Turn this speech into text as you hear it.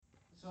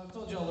I've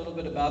told you a little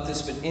bit about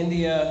this, but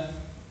India,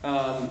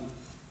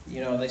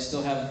 they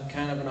still have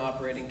kind of an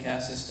operating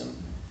caste system,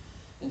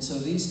 and so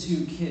these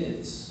two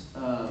kids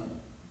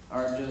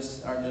are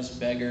just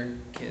beggar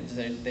kids.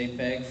 They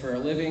beg for a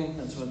living.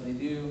 That's what they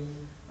do,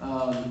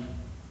 and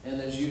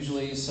there's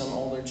usually some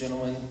older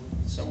gentleman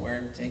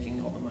somewhere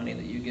taking all the money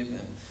that you give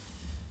them.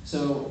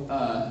 So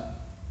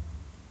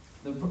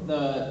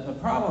the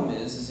problem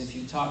is if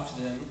you talk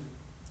to them,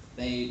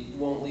 they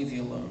won't leave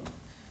you alone.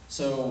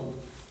 So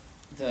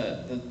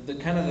the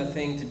kind of the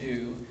thing to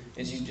do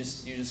is you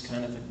just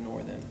kind of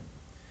ignore them,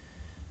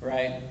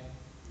 right?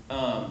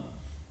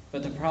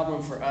 But the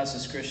problem for us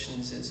as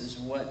Christians is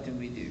what do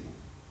we do?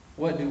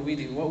 What do we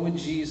do? What would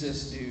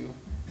Jesus do?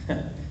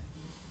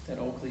 That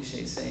old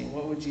cliche saying,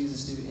 what would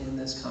Jesus do in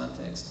this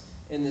context,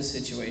 in this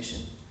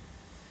situation?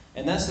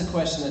 And that's the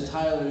question that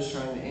Tyler is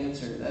trying to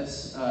answer.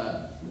 That's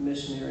the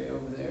missionary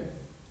over there.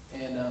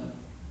 And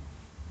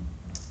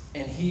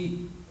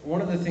one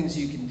of the things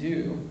you can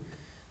do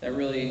that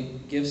really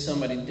gives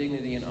somebody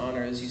dignity and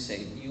honor is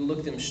you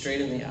look them straight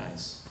in the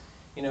eyes.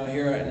 You know,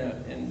 here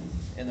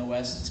in the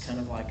West, it's kind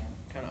of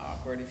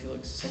awkward if you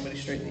look somebody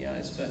straight in the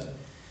eyes. But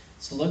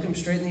so look them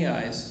straight in the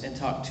eyes and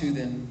talk to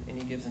them, and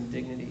you give them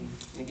dignity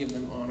and you give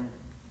them honor.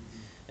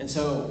 And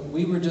so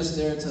we were just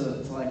there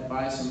to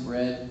buy some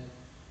bread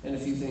and a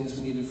few things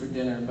we needed for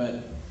dinner,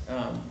 but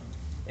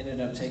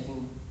ended up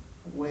taking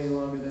way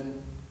longer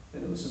than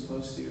it was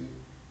supposed to.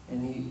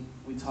 And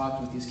we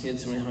talked with these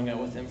kids and we hung out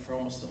with them for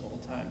almost the whole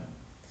time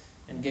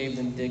and gave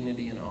them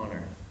dignity and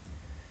honor.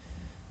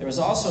 There was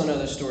also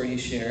another story he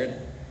shared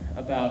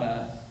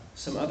about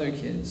some other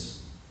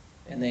kids,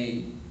 and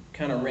they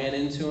kind of ran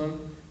into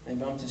him. They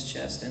bumped his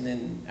chest, and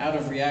then out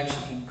of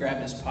reaction, he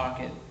grabbed his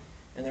pocket,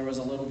 and there was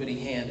a little bitty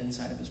hand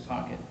inside of his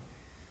pocket.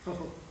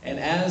 And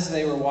as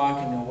they were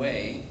walking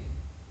away,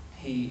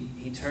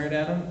 he turned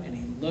at him, and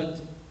he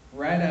looked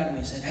right at him.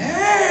 He said,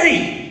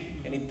 "Hey!"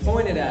 And he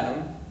pointed at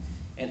him,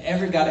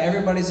 and got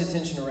everybody's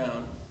attention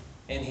around.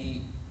 And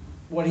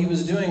what he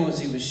was doing was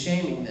he was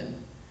shaming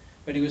them,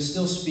 but he was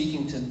still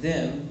speaking to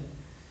them.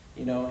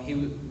 You know,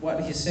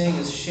 what he's saying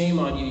is, shame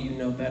on you, you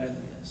know better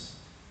than this.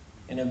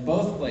 And in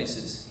both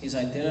places, he's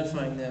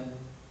identifying them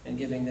and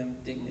giving them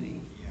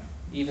dignity,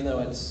 even though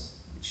it's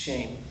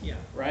shame. Yeah.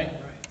 Right?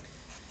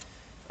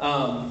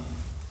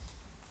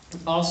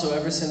 Also,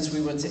 ever since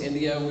we went to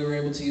India, we were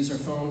able to use our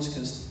phones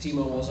because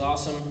T-Mobile was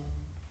awesome.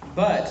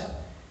 But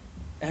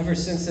ever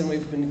since then,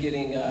 we've been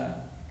getting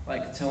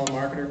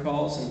telemarketer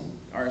calls, and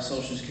our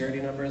social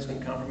security number has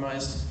been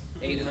compromised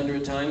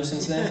 800 times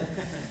since then.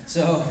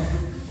 So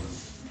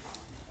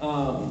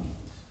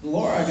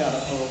Laura got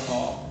a phone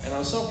call, and I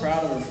was so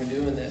proud of her for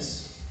doing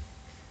this.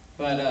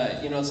 But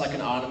it's like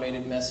an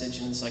automated message,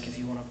 and it's like, if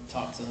you want to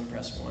talk to them,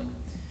 press 1.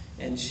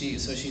 And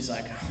she's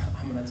like,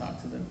 I'm going to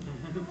talk to them.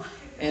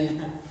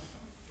 And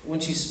when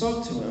she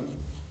spoke to him,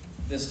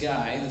 this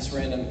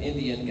random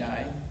Indian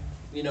guy,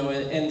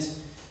 and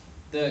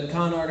the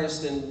con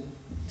artist and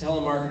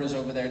telemarketers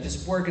over there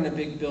just work in a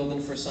big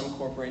building for some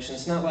corporation.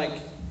 It's not like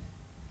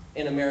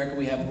in America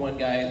we have one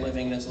guy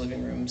living in his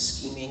living room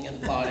scheming and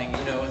plotting.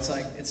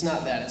 It's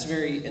not that. It's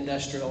very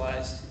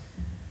industrialized.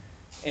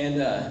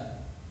 And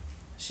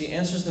she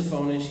answers the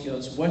phone and she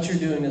goes, "What you're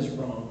doing is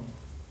wrong.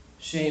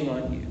 Shame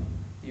on you.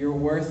 You're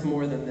worth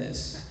more than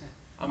this.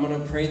 I'm going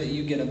to pray that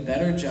you get a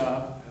better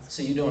job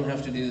so you don't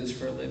have to do this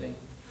for a living.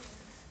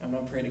 I'm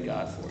going to pray to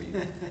God for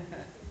you."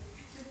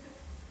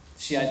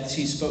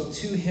 She spoke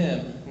to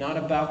him, not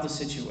about the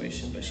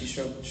situation, but she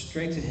spoke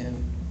straight to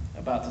him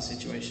about the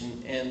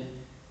situation and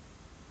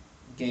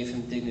gave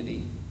him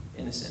dignity,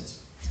 in a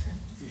sense.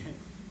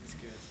 That's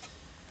good.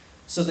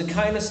 So the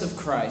kindness of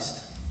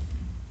Christ.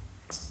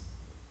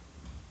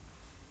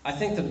 I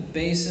think the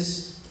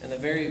basis and the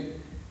very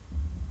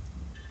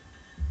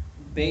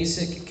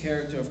basic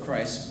character of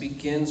Christ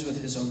begins with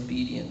his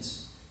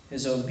obedience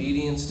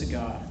to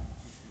God,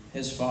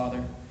 his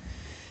Father.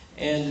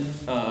 And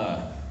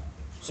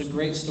it's a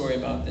great story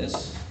about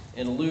this.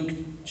 In Luke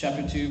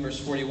chapter 2, verse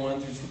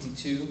 41 through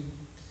 52,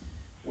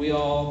 we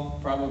all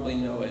probably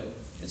know it.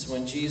 It's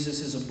when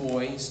Jesus is a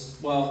boy. He's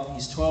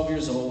 12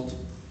 years old,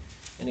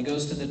 and he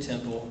goes to the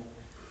temple,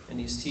 and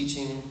he's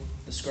teaching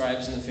the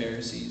scribes and the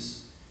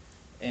Pharisees.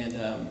 And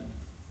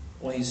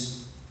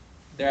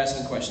they're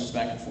asking questions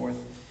back and forth,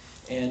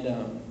 and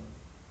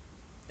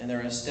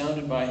they're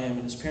astounded by him,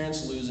 and his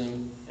parents lose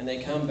him, and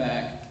they come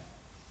back,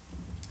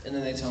 and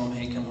then they tell him,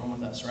 "Hey, come home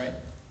with us," right?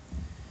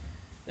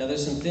 Now,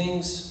 there's some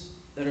things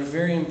that are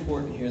very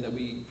important here that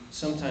we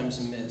sometimes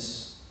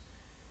miss.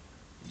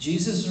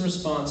 Jesus'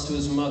 response to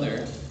his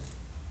mother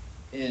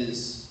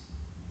is,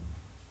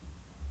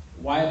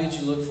 "Why did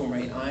you look for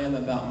me? I am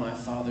about my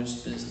Father's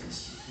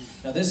business."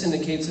 Now, this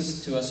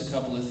indicates to us a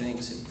couple of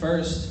things.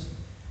 First,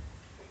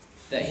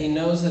 that he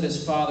knows that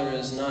his father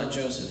is not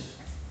Joseph.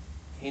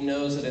 He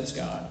knows that it's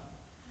God,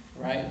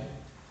 right?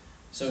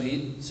 So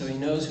he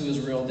knows who his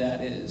real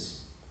dad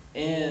is,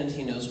 and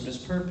he knows what his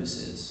purpose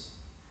is.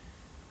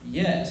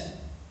 Yet,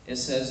 it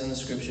says in the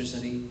scriptures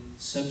that he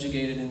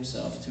subjugated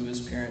himself to his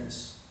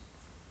parents.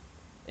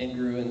 and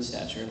grew in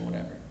stature and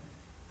whatever.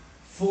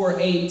 For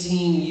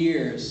 18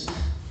 years.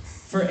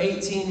 For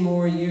 18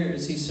 more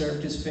years, he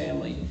served his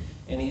family,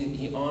 and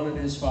he honored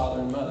his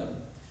father and mother.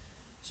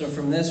 So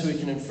from this we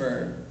can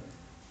infer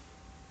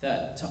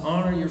that to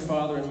honor your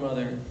father and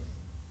mother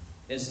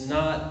is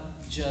not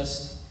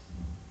just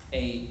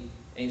a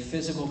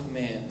physical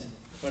command,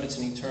 but it's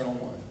an eternal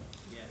one.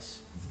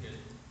 Yes.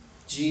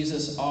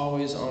 Jesus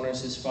always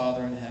honors his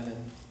Father in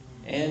heaven,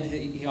 and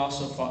he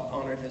also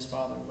honored his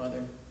father and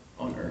mother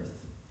on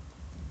earth.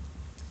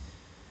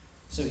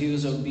 So he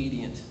was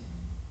obedient.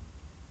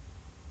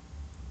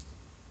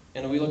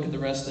 And we look at the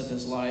rest of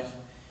his life.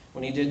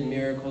 When he did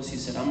miracles, he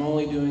said, I'm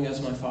only doing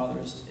as my Father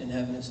in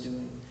heaven is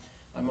doing.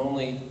 I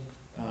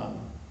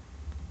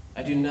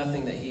do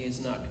nothing that he has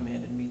not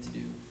commanded me to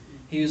do.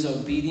 He was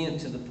obedient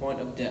to the point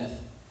of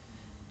death.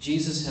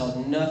 Jesus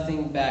held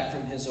nothing back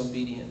from his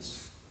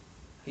obedience.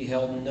 He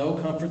held no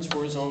comforts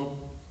for his own.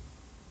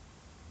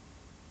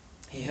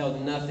 He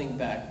held nothing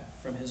back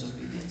from his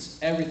obedience.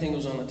 Everything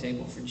was on the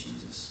table for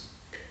Jesus.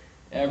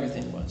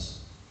 Everything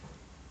was.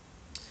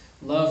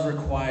 Love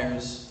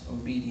requires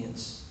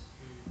obedience.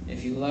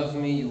 If you love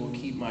me, you will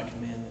keep my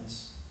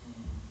commandments.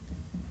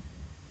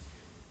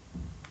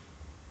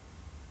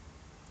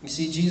 You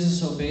see,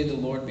 Jesus obeyed the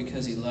Lord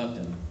because he loved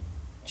him.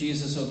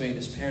 Jesus obeyed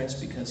his parents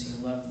because he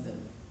loved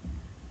them.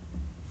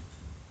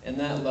 And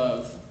that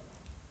love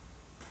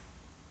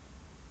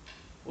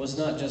was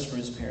not just for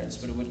his parents,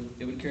 but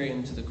it would carry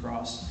him to the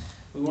cross.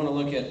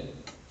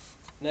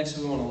 Next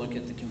we want to look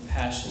at the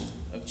compassion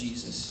of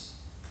Jesus.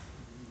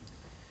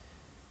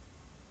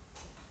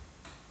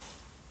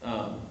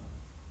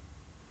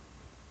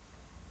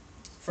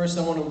 First,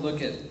 I want to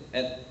look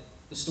at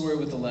the story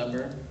with the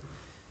leper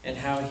and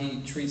how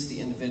he treats the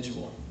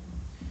individual.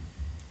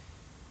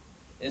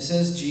 It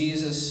says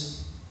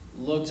Jesus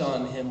looked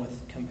on him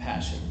with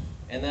compassion.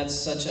 And that's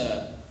such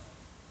a,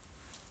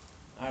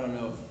 I don't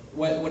know,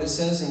 what it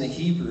says in the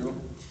Hebrew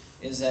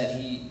is that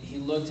he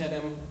looked at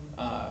him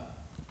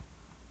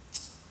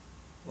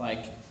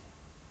like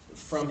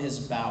from his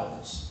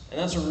bowels. And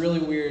that's a really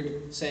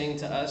weird saying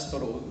to us, but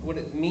what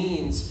it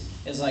means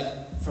is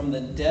like from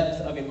the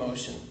depth of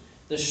emotion,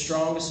 the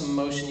strongest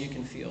emotion you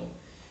can feel.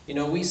 You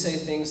know, we say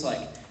things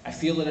like, I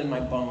feel it in my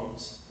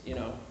bones. You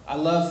know, I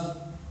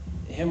love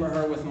him or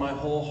her with my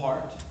whole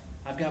heart.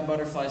 I've got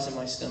butterflies in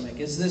my stomach.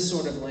 It's this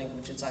sort of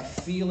language. It's I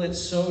feel it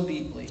so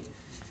deeply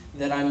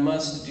that I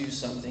must do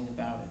something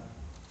about it.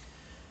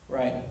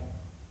 Right?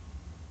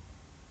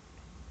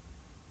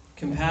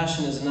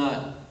 Compassion is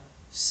not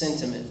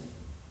sentiment.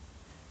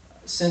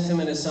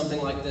 Sentiment is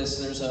something like this.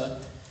 There's a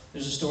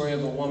story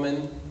of a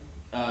woman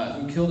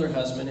who killed her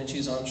husband, and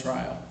she's on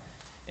trial.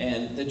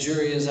 And the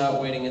jury is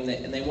out waiting,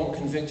 and they won't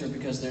convict her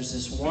because there's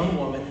this one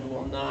woman who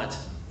will not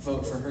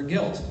vote for her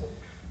guilt.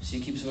 She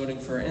keeps voting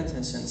for her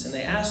innocence. And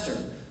they asked her,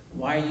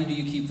 why do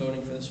you keep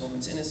voting for this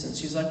woman's innocence?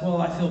 She's like,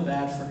 well, I feel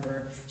bad for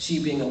her,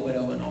 she being a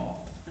widow and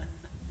all.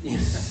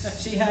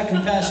 She had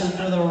compassion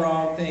for the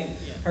wrong thing.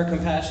 Her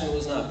compassion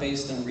was not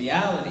based in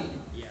reality.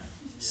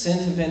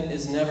 Sentiment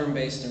is never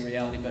based in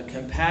reality, but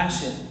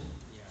compassion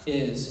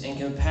is, and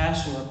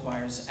compassion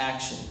requires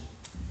action.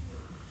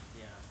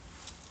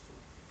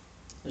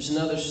 There's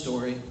another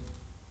story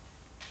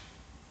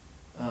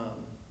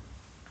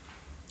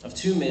of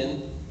two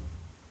men.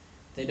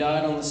 They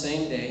died on the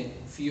same day,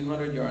 a few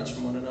hundred yards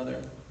from one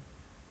another.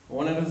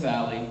 One in a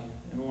valley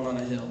and one on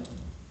a hill.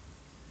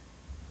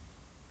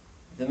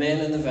 The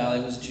man in the valley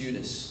was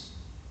Judas.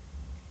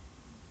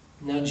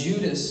 Now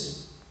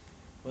Judas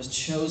was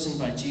chosen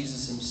by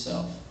Jesus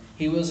himself.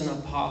 He was an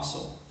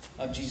apostle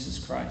of Jesus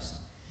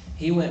Christ.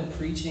 He went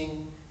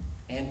preaching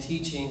and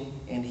teaching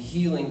and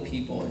healing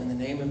people in the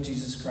name of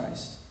Jesus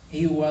Christ.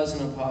 He was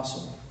an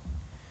apostle.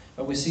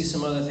 But we see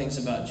some other things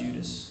about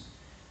Judas.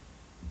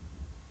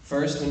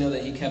 First, we know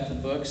that he kept the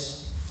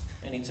books,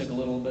 and he took a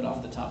little bit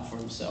off the top for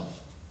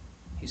himself.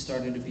 He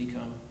started to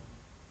become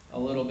a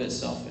little bit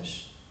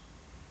selfish.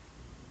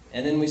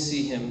 And then we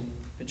see him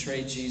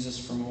betray Jesus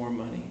for more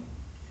money.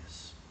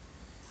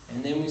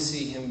 And then we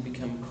see him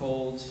become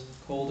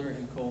colder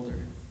and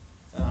colder.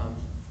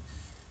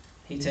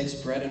 He takes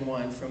bread and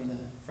wine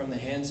from the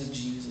hands of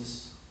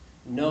Jesus,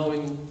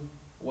 knowing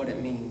what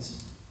it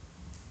means.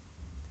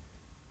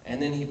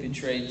 And then he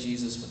betrayed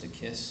Jesus with a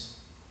kiss.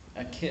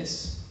 A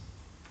kiss.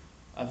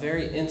 A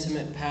very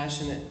intimate,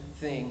 passionate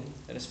thing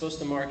that is supposed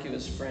to mark you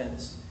as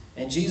friends.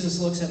 And Jesus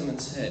looks at him and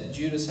said,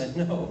 Judas, I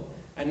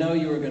know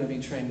you were going to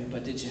betray me,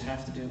 but did you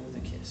have to do it with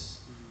a kiss?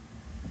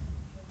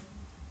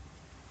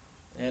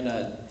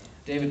 And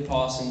David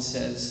Pawson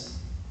says,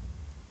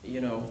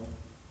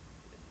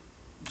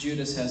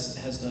 Judas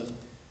has the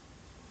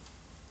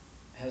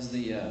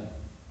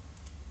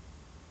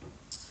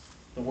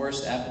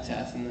worst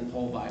epitaph in the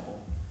whole Bible,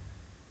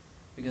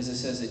 because it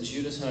says that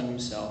Judas hung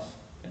himself,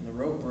 and the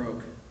rope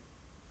broke,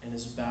 and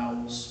his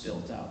bowels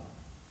spilled out.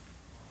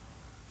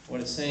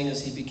 What it's saying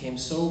is he became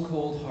so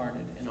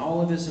cold-hearted, and all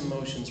of his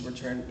emotions were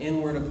turned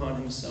inward upon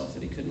himself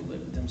that he couldn't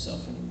live with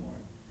himself anymore.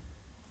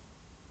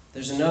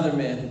 There's another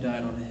man who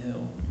died on a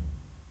hill.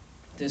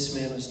 This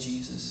man was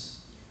Jesus.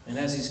 And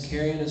as he's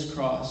carrying his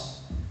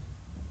cross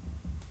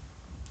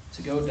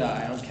to go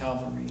die on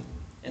Calvary,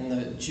 and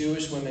the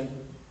Jewish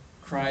women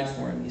cried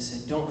for him, he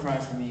said, "Don't cry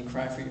for me,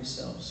 cry for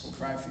yourselves and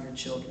cry for your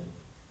children."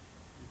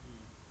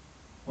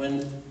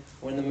 When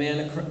the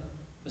man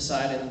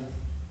beside him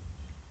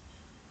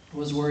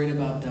was worried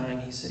about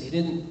dying, he said, he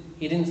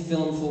didn't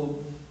fill him full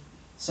of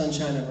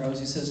sunshine and roses.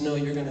 He says, "No,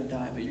 you're going to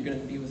die, but you're going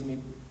to be with me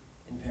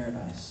in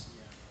paradise."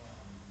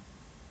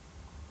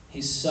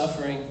 He's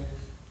suffering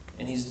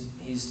and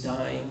he's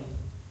dying,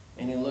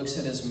 and he looks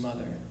at his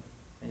mother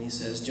and he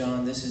says,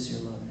 "John, this is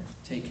your mother.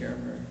 Take care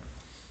of her."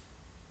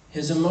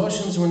 His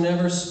emotions were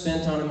never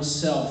spent on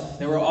himself.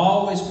 They were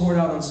always poured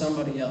out on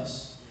somebody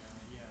else.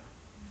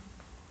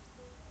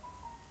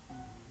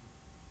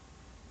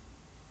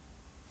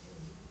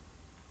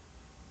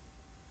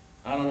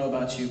 I don't know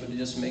about you, but it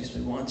just makes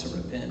me want to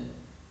repent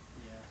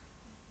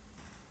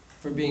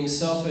for being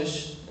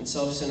selfish and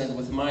self-centered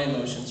with my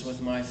emotions,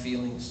 with my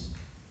feelings.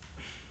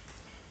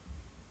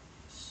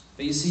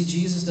 But you see,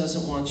 Jesus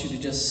doesn't want you to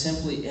just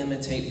simply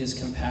imitate his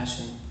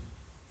compassion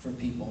for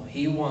people.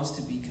 He wants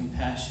to be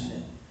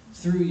compassionate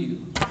through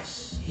you.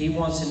 He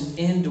wants an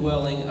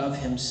indwelling of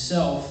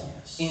himself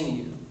in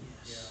you,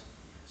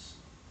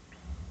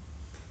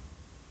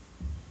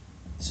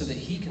 so that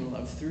he can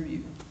love through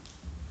you.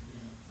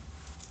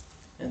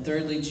 And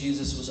thirdly,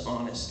 Jesus was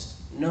honest.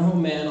 No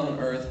man on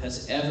earth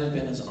has ever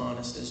been as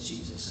honest as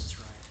Jesus. That's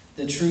right.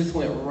 The truth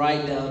went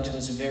right down to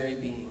his very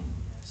being.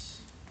 Yes.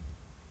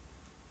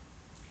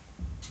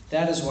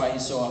 That is why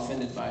he's so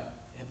offended by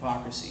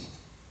hypocrisy.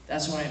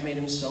 That's why it made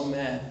him so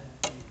mad.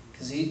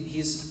 Because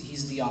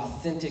he's the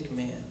authentic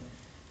man.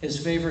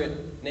 His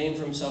favorite name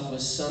for himself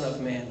was Son of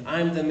Man.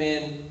 I'm the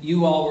man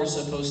you all were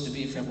supposed to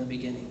be from the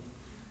beginning.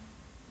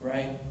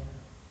 Right?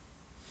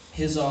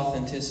 His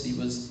authenticity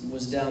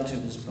was down to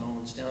his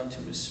bones, down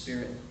to his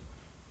spirit.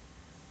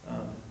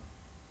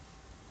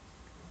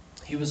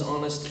 He was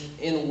honest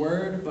in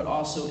word, but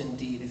also in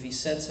deed. If he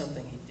said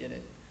something, he did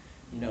it.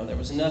 There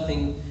was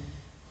nothing.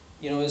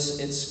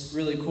 It's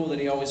really cool that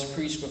he always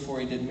preached before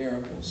he did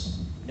miracles.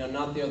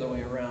 Not the other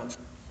way around.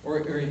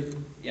 Or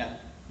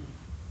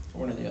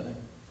one or the other.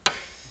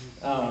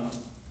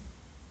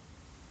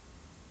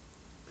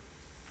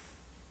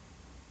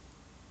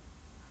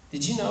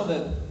 Did you know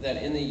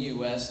that in the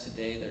U.S.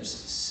 today there's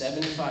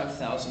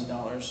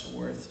 $75,000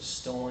 worth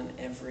stolen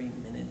every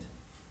minute?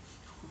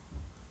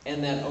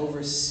 And that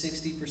over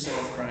 60%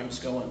 of crimes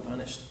go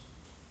unpunished?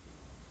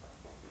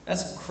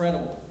 That's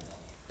incredible.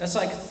 That's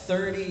like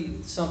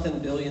 $30-something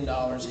billion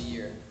a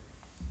year.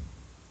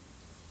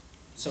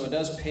 So it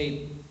does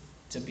pay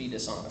to be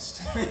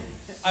dishonest.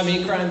 I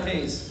mean, crime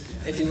pays,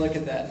 if you look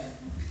at that.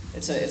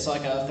 It's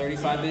like a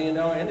 $35 billion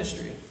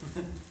industry.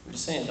 I'm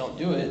just saying, don't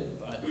do it,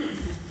 but it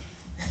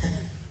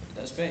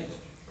does pay.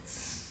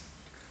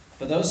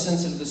 But those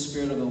sensitive to the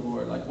Spirit of the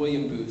Lord, like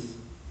William Booth.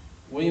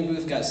 William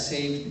Booth got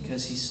saved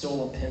because he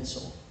stole a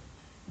pencil.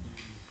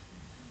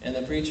 And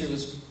the preacher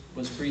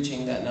was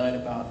preaching that night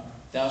about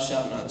 "Thou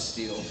shalt not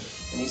steal."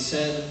 And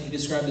he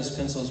described his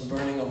pencil as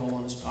burning a hole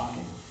in his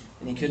pocket.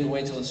 And he couldn't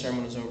wait till the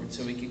sermon was over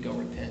so he could go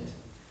repent.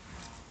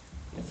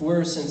 If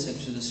we're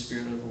sensitive to the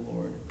Spirit of the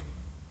Lord,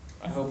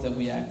 I hope that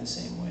we act the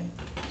same way.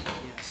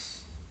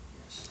 Yes.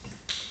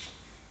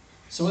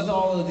 So with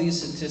all of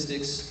these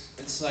statistics,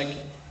 it's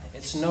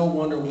no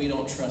wonder we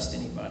don't trust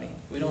anybody.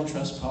 We don't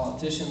trust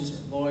politicians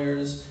or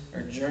lawyers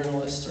or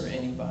journalists or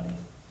anybody.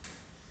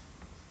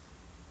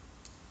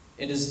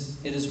 It is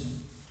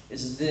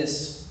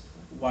this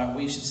why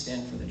we should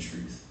stand for the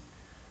truth.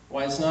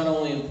 Why it's not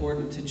only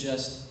important to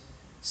just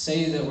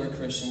say that we're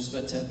Christians,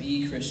 but to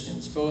be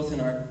Christians, both in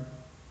our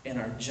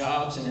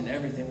jobs and in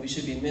everything. We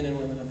should be men and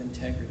women of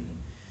integrity.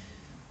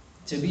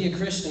 To be a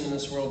Christian in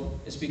this world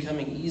is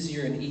becoming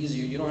easier and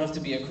easier. You don't have to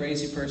be a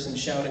crazy person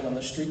shouting on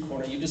the street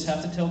corner. You just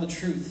have to tell the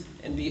truth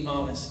and be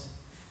honest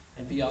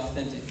and be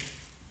authentic.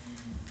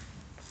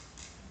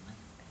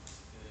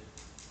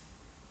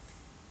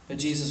 But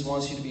Jesus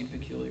wants you to be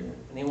peculiar,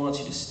 and he wants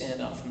you to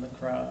stand out from the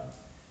crowd.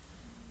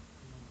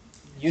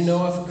 You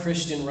know if a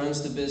Christian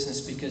runs the business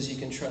because you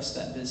can trust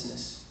that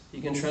business.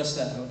 You can trust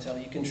that hotel.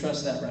 You can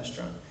trust that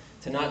restaurant.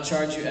 To not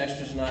charge you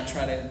extra, to not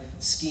try to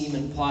scheme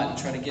and plot and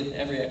try to get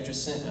every extra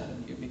cent out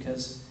of you,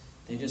 because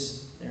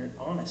they're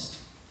honest.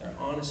 They're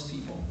honest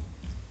people.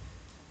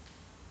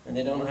 And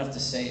they don't have to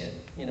say it.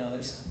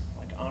 There's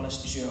like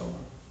Honest Joe.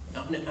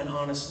 And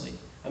honestly,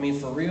 I mean,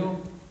 for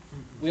real,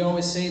 we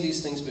always say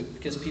these things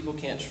because people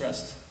can't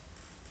trust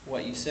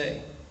what you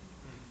say.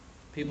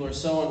 People are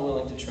so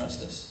unwilling to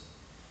trust us.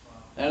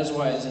 That is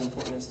why it's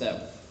important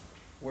that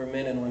we're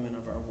men and women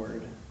of our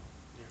word,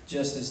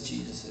 just as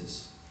Jesus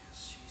is.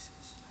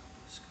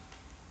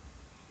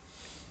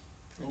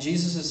 And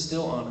Jesus is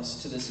still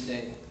honest to this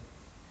day.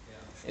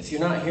 If you're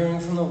not hearing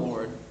from the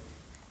Lord,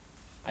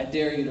 I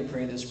dare you to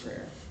pray this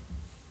prayer.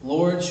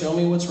 Lord, show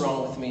me what's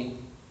wrong with me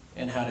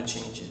and how to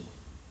change it.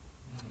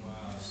 Wow,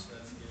 that's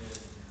good.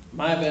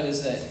 My bet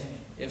is that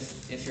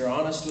if you're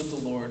honest with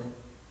the Lord,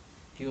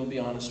 he will be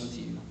honest with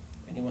you,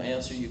 and he will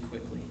answer you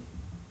quickly.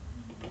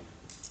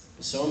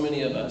 But so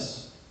many of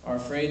us are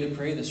afraid to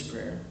pray this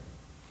prayer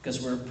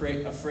because we're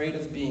afraid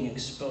of being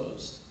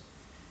exposed.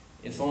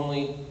 If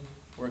only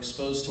we're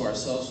exposed to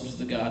ourselves and to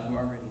the God who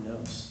already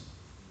knows.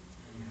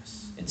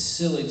 Yes. It's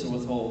silly to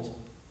withhold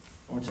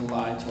or to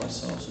lie to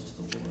ourselves or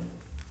to the Lord.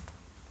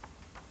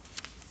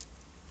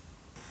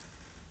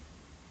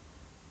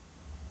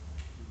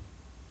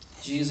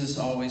 Jesus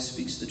always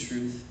speaks the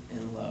truth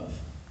in love.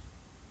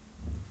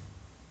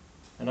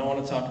 And I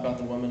want to talk about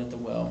the woman at the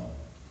well.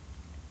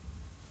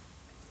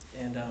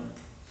 And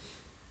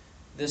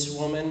this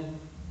woman,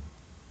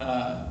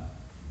 I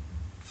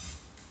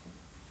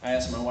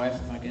asked my wife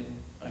if I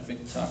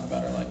could talk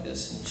about her like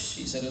this, and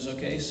she said it was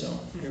okay, so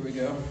here we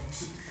go.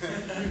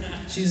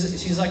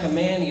 She's like a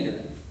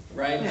man-eater,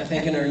 right? I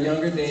think in her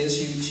younger days,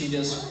 she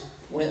just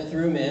went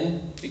through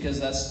men because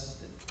that's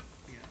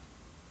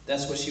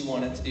what she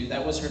wanted to do.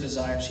 That was her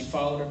desire. She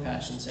followed her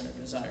passions and her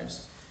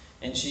desires.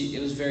 And it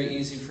was very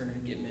easy for her to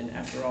get men.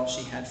 After all,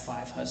 she had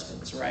 5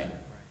 husbands, right?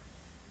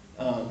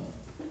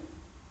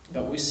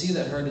 But we see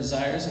that her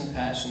desires and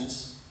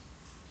passions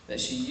that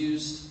she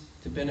used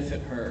to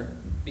benefit her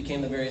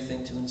became the very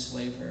thing to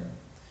enslave her.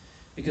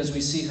 Because we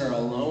see her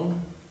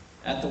alone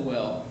at the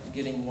well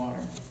getting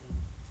water.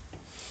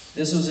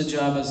 This was a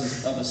job of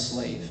a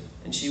slave.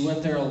 And she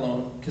went there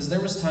alone because there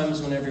was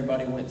times when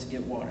everybody went to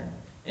get water.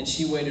 And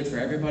she waited for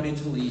everybody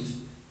to leave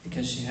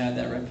because she had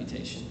that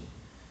reputation.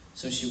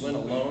 So she went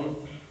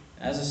alone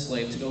as a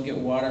slave to go get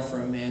water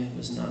for a man who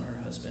was not her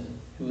husband,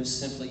 who was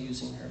simply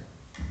using her.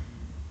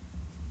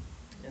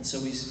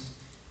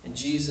 And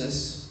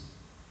Jesus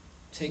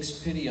takes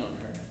pity on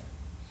her.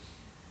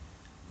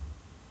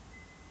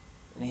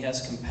 And he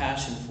has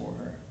compassion for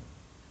her.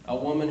 A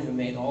woman who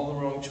made all the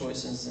wrong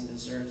choices and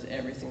deserves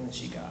everything that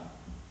she got.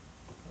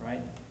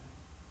 Right?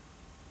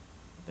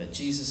 But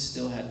Jesus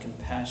still had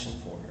compassion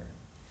for her.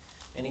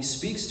 And he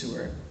speaks to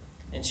her,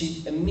 and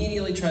she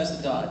immediately tries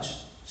to dodge.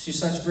 She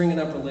starts bringing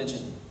up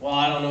religion. Well,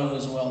 I don't know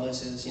whose well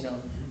this is. You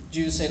know,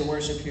 Jews say to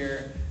worship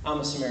here. I'm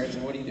a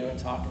Samaritan. What are you doing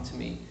talking to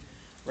me?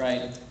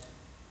 Right?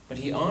 But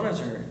he honors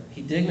her.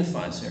 He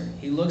dignifies her.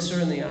 He looks her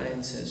in the eye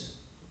and says,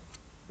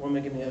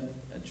 woman, give me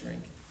a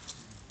drink.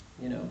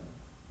 You know.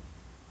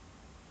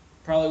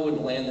 Probably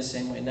wouldn't land the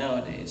same way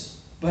nowadays.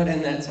 But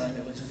in that time,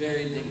 it was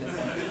very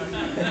dignified.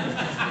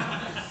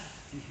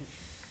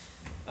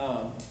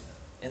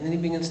 And then he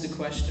begins to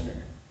question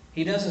her.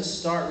 He doesn't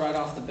start right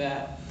off the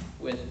bat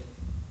with,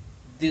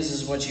 this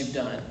is what you've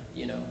done,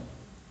 you know.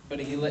 But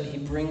he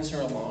brings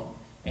her along.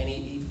 And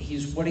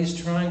he's what he's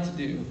trying to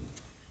do.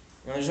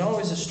 Now, there's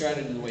always a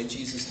strategy to the way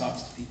Jesus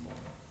talks to people.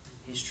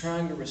 He's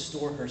trying to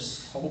restore her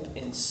hope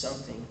in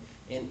something,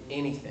 in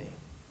anything.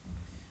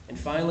 And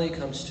finally it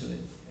comes to it.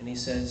 And he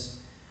says,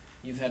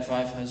 you've had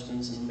 5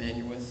 husbands, and the man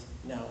you're with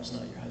now is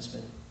not your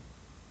husband.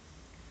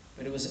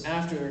 But it was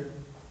after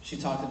she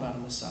talked about a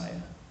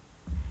Messiah.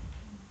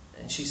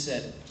 And she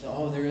said,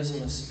 oh, there is a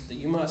Messiah.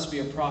 You must be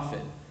a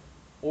prophet,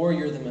 or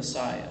you're the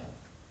Messiah,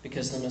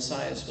 because the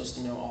Messiah is supposed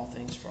to know all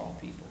things for all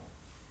people.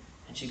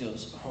 And she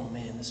goes, oh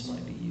man, this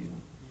might be you.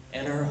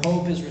 And her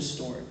hope is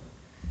restored.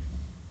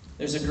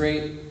 There's a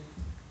great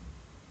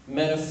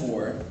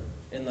metaphor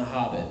in The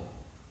Hobbit.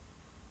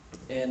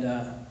 And,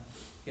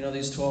 you know,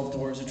 these 12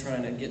 dwarves are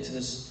trying to get to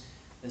this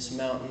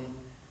mountain.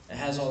 It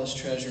has all this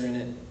treasure in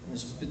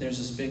it. There's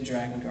this big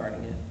dragon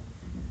guarding it.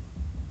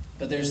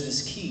 But there's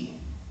this key.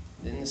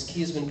 And this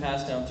key has been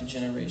passed down through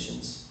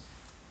generations.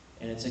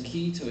 And it's a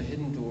key to a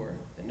hidden door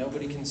that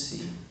nobody can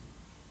see.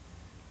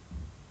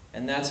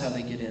 And that's how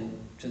they get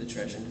into the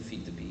treasure and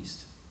defeat the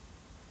beast.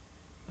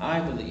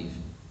 I believe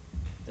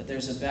that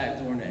there's a back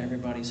door into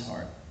everybody's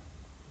heart.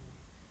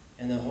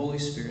 And the Holy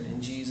Spirit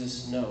and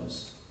Jesus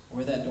knows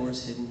where that door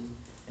is hidden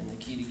and the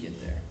key to get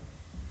there.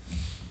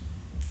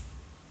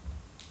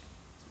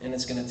 And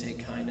it's going to take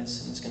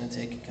kindness, and it's going to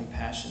take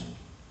compassion.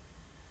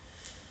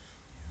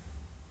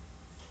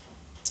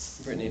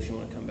 Brittany, if you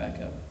want to come back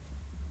up.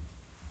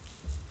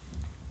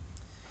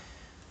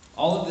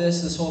 All of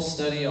this whole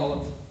study,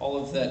 all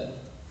of that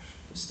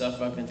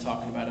stuff I've been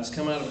talking about has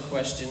come out of a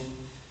question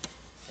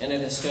and a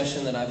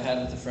discussion that I've had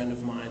with a friend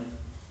of mine.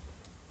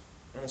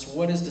 And it's,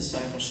 what is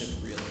discipleship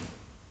really?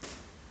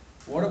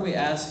 What are we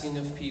asking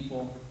of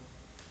people?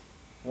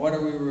 What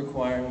are we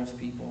requiring of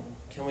people?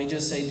 Can we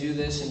just say, do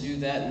this and do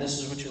that, and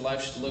this is what your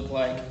life should look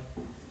like?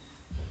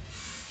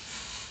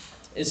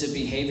 Is it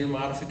behavior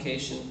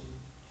modification?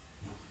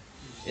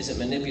 Is it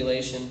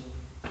manipulation?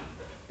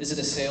 Is it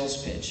a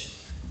sales pitch?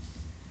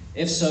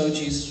 If so,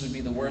 Jesus would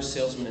be the worst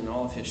salesman in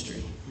all of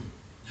history.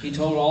 He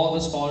told all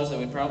of his followers that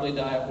we'd probably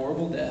die a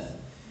horrible death.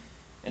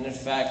 And in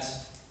fact,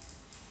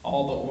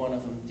 all but one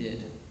of them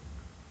did.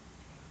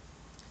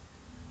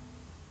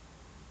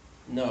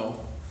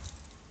 No.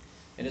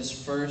 It is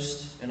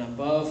first and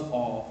above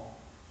all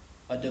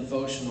a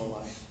devotional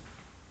life.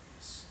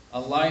 A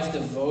life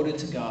devoted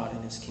to God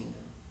and His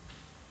kingdom.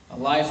 A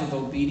life of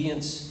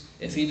obedience,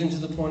 if even to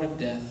the point of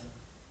death,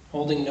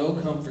 holding no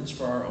comforts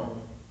for our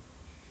own.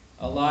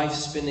 A life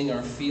spending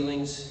our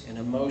feelings and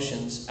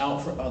emotions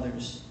out for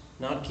others,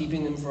 not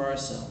keeping them for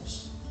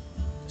ourselves.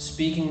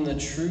 Speaking the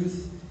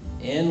truth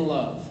in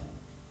love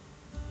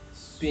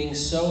being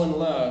so in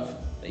love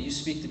that you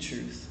speak the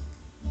truth,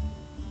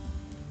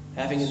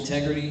 having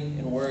integrity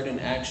in word and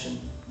action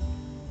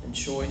and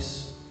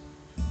choice.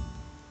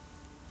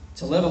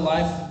 To live a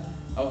life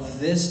of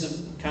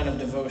this kind of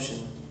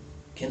devotion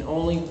can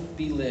only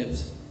be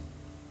lived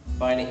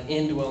by an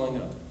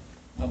indwelling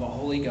of a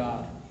holy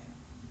God,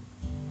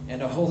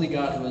 and a holy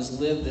God who has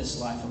lived this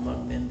life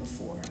among men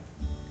before.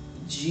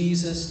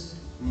 Jesus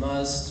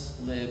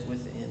must live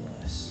within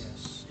us.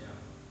 Yes.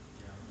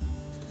 Yeah.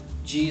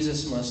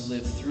 Jesus must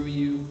live through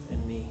you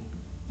and me.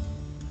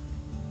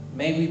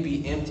 May we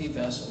be empty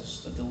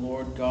vessels that the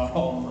Lord God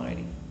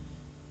Almighty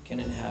can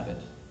inhabit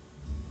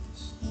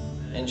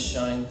and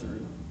shine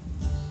through,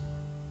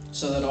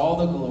 so that all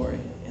the glory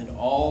and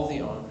all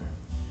the honor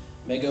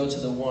may go to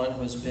the one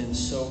who has been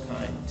so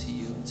kind to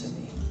you and to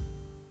me.